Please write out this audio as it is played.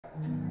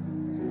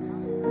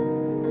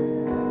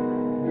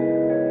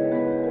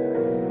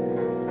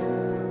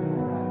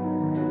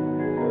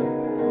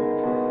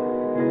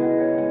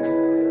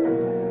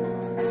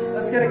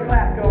Let's get a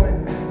clap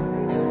going.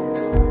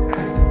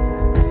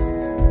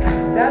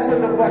 That's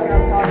what the fuck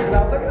I'm talking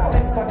about. Look at all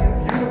these fucking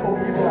beautiful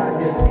people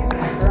out here.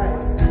 Jesus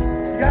Christ.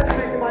 You guys are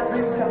making my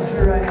dreams come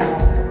true right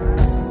now.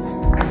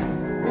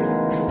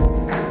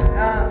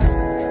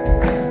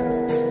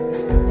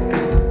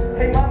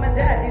 Hey mom and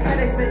dad, these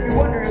headaches make me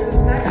wonder if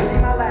this night will be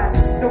my last.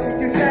 Don't be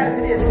too sad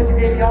if it is, cause you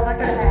gave me all I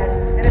could have had.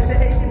 And if the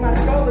ache in my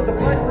skull is a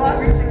blood clot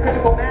reaching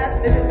critical mass,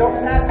 and if it don't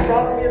pass, it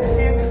robs me of the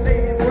chance to say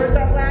these words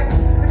I lack.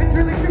 If it's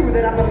really true,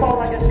 then I'm gonna fall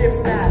like a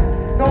ship's mast.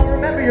 Don't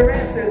remember your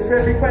answers for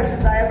every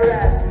question I ever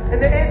asked,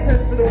 and the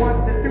answers for the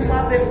ones that through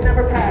my lips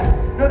never passed.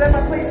 Know that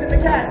my place in the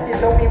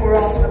casket don't mean we're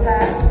all in the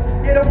past.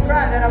 Yeah, don't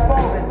cry that I've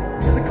fallen,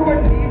 cause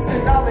according to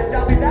Eastern knowledge,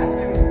 I'll be back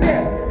soon.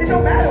 Yeah, it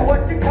don't matter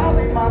what you call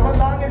it, mama,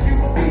 long as you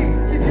believe.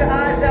 Keep your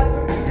eyes out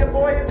for me, your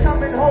boy is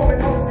coming home,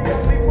 and home's the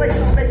only place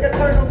I'll make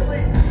eternal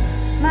sleep.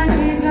 My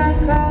tea's got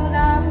cold,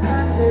 I'm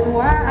wondering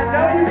why. I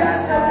know you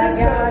guys know this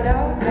song. I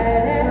don't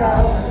let it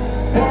all.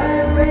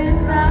 Every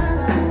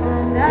night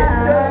and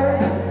night.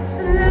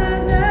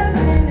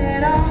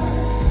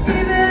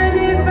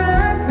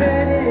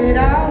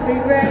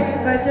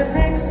 But your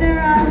picture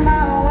on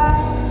my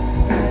wall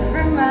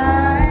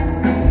reminds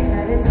me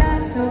that it's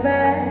not so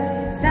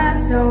bad, it's not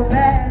so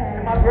bad.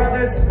 And my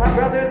brothers,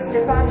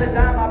 if I'm the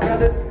die, my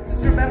brothers,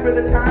 just remember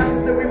the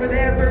times that we were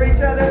there for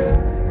each other.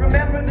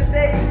 Remember the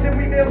days that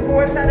we built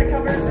force out of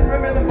covers, and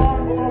remember the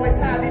bond we'll always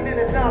have, even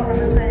if not from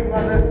the same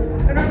mother.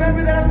 And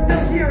remember that I'm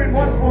still here in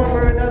one form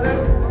or another.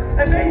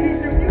 And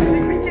maybe through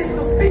music we can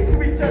still speak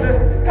to each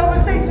other.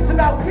 Conversations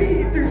about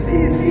weed through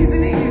C's, G's,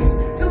 and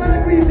E's.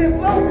 Soliloquies that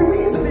flow too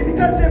easily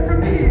because they're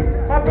from me.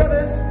 My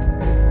brothers,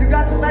 you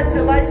got to let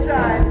your light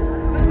shine.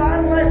 The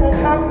limelight will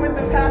come with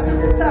the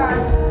passage of time.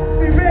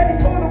 Be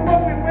ready for the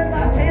moment when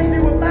life hands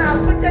you a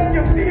line. Forget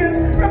your fears,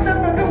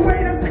 remember the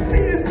way to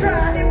succeed is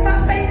try. If my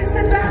fate is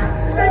to die,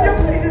 then your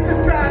fate is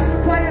to strive.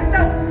 Supply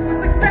yourself with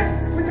success,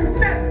 with your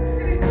steps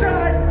in each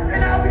stride.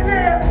 And I'll be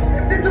there,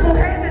 invisible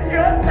hand at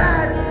your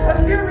side. A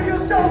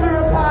serial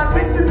shoulder upon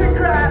which you can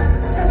cry.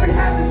 Cause we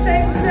have the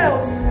same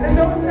selves, and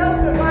those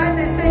selves are mine.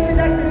 They stay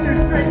connected to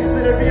strings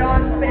that are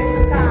beyond space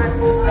and time.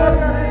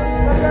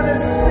 My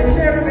brothers, take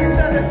care of each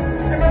other,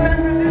 and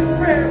remember this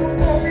prayer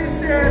before we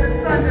share it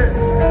asunder.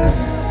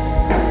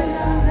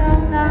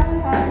 I'm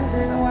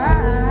wondering why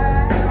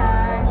I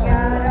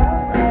gotta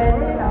let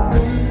it all.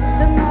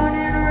 The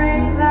morning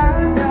rain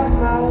clouds up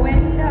my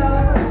window,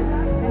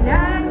 and I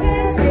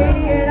can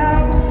see it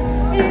all.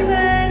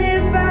 Even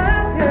if I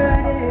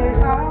could,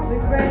 it'd all be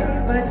great.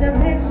 But your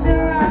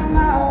picture on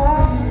my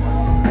wall,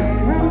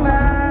 it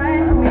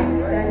reminds me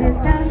that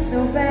it's not so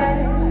bad,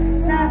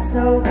 it's not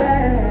so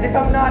bad. If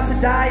I'm not to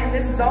die and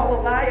this is all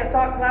a lie, a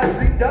thought cloud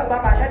dreamed up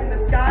by my head in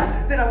the sky,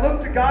 then I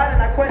look to God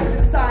and I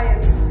question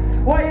science.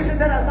 Why is it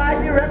that I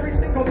lie here every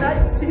single night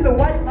and see the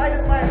white light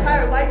as my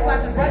entire life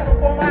flashes right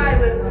before my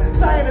eyelids?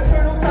 Sighing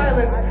eternal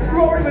silence,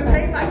 roaring with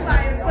pain like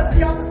lions. What's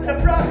the opposite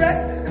of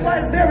progress? And why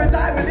is there a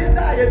die within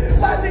diet?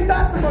 Flashing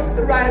thoughts amongst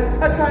the riot,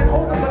 I try and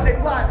hold them but they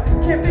fly.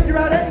 Can't figure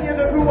out any of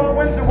the who, what,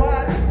 when's, or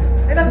whys.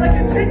 And as I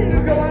continue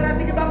to go on, I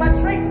think about my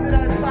traits that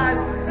I despise.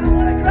 And I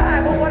want to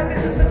cry, but what if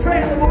it's just the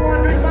trail of a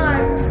wandering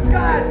mind?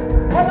 God,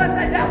 why must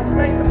I doubt the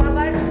length of my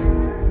life?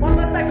 Why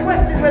must I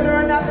question whether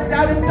or not the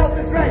doubt itself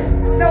is right?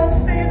 Now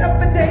I'm staying up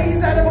for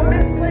days out of a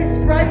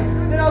misplaced fright.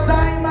 Then I'll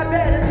die in my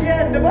bed at the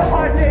end of a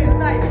hard day's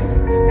night.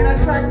 And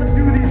I try to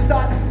subdue these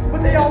thoughts,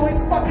 but they always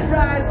fucking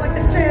rise like the